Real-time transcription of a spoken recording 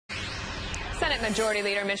Senate Majority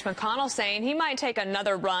Leader Mitch McConnell saying he might take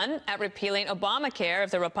another run at repealing Obamacare if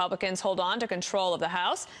the Republicans hold on to control of the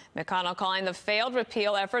House. McConnell calling the failed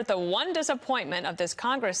repeal effort the one disappointment of this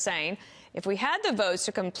Congress, saying if we had the votes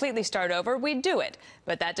to completely start over, we'd do it.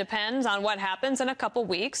 But that depends on what happens in a couple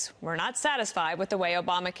weeks. We're not satisfied with the way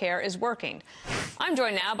Obamacare is working. I'm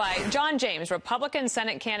joined now by John James, Republican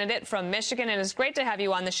Senate candidate from Michigan, and it's great to have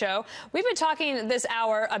you on the show. We've been talking this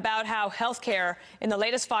hour about how health care in the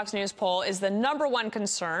latest Fox News poll is the #1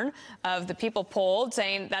 concern of the people polled,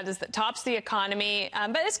 saying that is that tops the economy,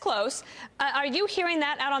 but it's close. Are you hearing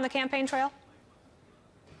that out on the campaign trail?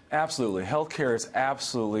 Absolutely. Healthcare is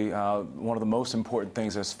absolutely one of the most important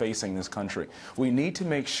things that's facing this country. We need to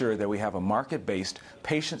make sure that we have a market-based,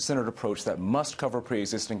 patient-centered approach that must cover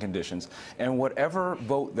pre-existing conditions. And whatever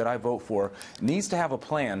vote that I vote for needs to have a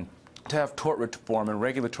plan to have tort reform and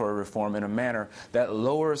regulatory reform in a manner that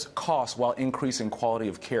lowers costs while increasing quality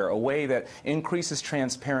of care, a way that increases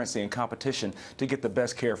transparency and competition to get the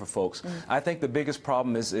best care for folks. I think the biggest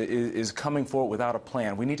problem is coming forward without a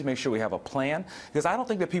plan. We need to make sure we have a plan, because I don't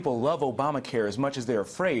think that people love Obamacare as much as they're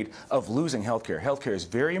afraid of losing health care. Health care is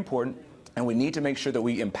very important. And we need to make sure that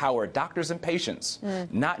we empower doctors and patients,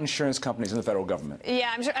 not insurance companies and the federal government. Yeah,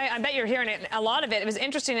 I'm sure, I bet you're hearing it, a lot of it. It was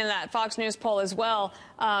interesting in that Fox News poll as well.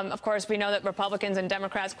 Of course, we know that Republicans and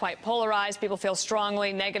Democrats quite polarized. People feel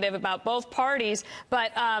strongly negative about both parties.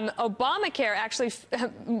 But Obamacare actually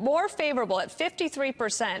more favorable at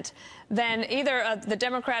 53% than either the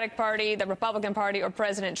Democratic Party, the Republican Party, or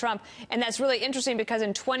President Trump. And that's really interesting because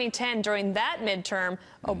in 2010, during that midterm,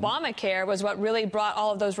 Obamacare was what really brought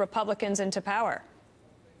all of those Republicans into power.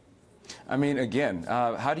 I mean, again,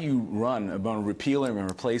 how do you run about repealing and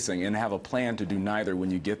replacing and have a plan to do neither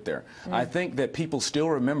when you get there? I think that people still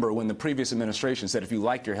remember when the previous administration said if you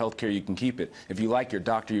like your health care, you can keep it. If you like your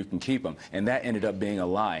doctor, you can keep them. And that ended up being a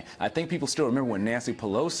lie. I think people still remember when Nancy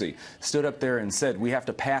Pelosi stood up there and said we have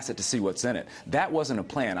to pass it to see what's in it. That wasn't a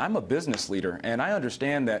plan. I'm a business leader, and I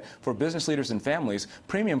understand that for business leaders and families,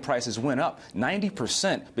 premium prices went up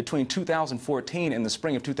 90% between 2014 and the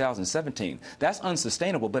spring of 2017. That's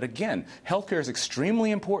unsustainable. But again, healthcare is extremely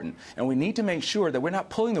important, and we need to make sure that we're not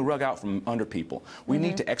pulling the rug out from under people. We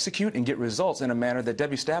need to execute and get results in a manner that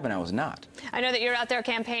Debbie Stabenow is not. I know that you're out there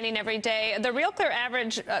campaigning every day. The Real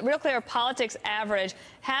Clear Politics average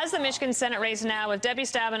has the Michigan Senate race now with Debbie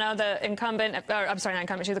Stabenow, the incumbent, I'm sorry, not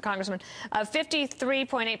incumbent, she's the congressman,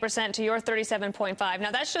 53.8% to your 37.5%.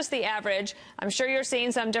 Now, that's just the average. I'm sure you're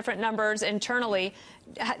seeing some different numbers internally.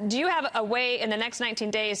 Do you have a way in the next 19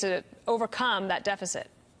 days to overcome that deficit?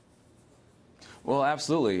 Well,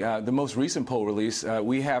 absolutely. The most recent poll release,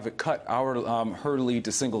 we have cut her lead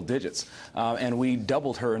to single digits, and we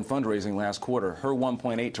doubled her in fundraising last quarter, her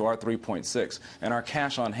 1.8 to our 3.6, and our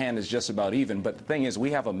cash on hand is just about even. But the thing is, we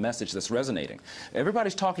have a message that's resonating.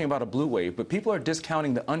 Everybody's talking about a blue wave, but people are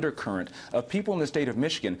discounting the undercurrent of people in the state of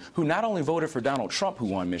Michigan who not only voted for Donald Trump, who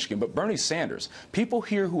won Michigan, but Bernie Sanders. People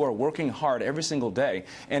here who are working hard every single day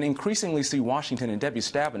and increasingly see Washington and Debbie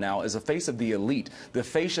Stabenow as a face of the elite, the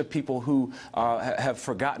face of people who have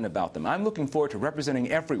forgotten about them. I'm looking forward to representing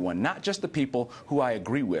everyone, not just the people who I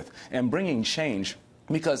agree with, and bringing change,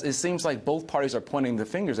 because it seems like both parties are pointing the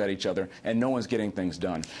fingers at each other and no one's getting things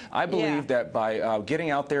done. I believe that by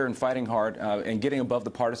getting out there and fighting hard and getting above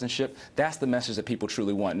the partisanship, that's the message that people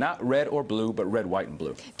truly want. Not red or blue, but red, white, and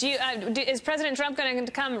blue. Is President Trump going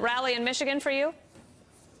to come rally in Michigan for you?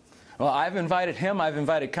 Well, I've invited him. I've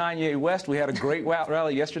invited Kanye West. We had a great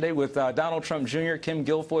rally yesterday with Donald Trump Jr., Kim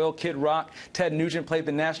Guilfoyle, Kid Rock, Ted Nugent played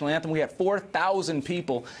the national anthem. We had 4,000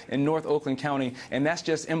 people in North Oakland County, and that's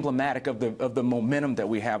just emblematic of the momentum that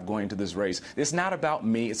we have going into this race. It's not about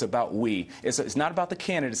me. It's about we. It's not about the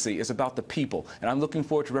candidacy. It's about the people. And I'm looking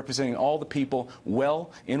forward to representing all the people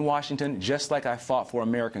well in Washington, just like I fought for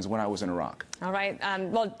Americans when I was in Iraq. All right.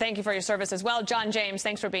 Well, thank you for your service as well. John James,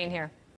 thanks for being here.